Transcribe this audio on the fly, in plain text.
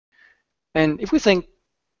And if we think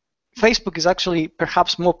Facebook is actually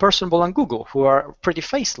perhaps more personable than Google, who are pretty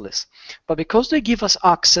faceless. But because they give us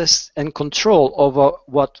access and control over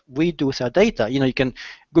what we do with our data, you can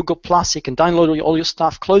Google Plus, you can download all your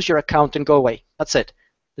stuff, close your account and go away. That's it.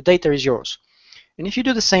 The data is yours. And if you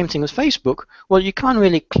do the same thing with Facebook, well, you can't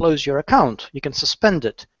really close your account. You can suspend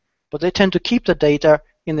it. But they tend to keep the data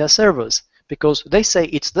in their servers because they say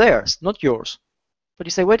it's theirs, not yours. But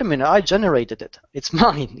you say, wait a minute, I generated it. It's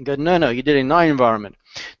mine. You go, no, you did it in our environment.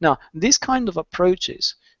 Now, these kind of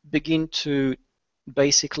approaches begin to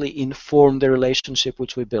basically inform the relationship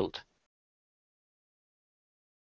which we build.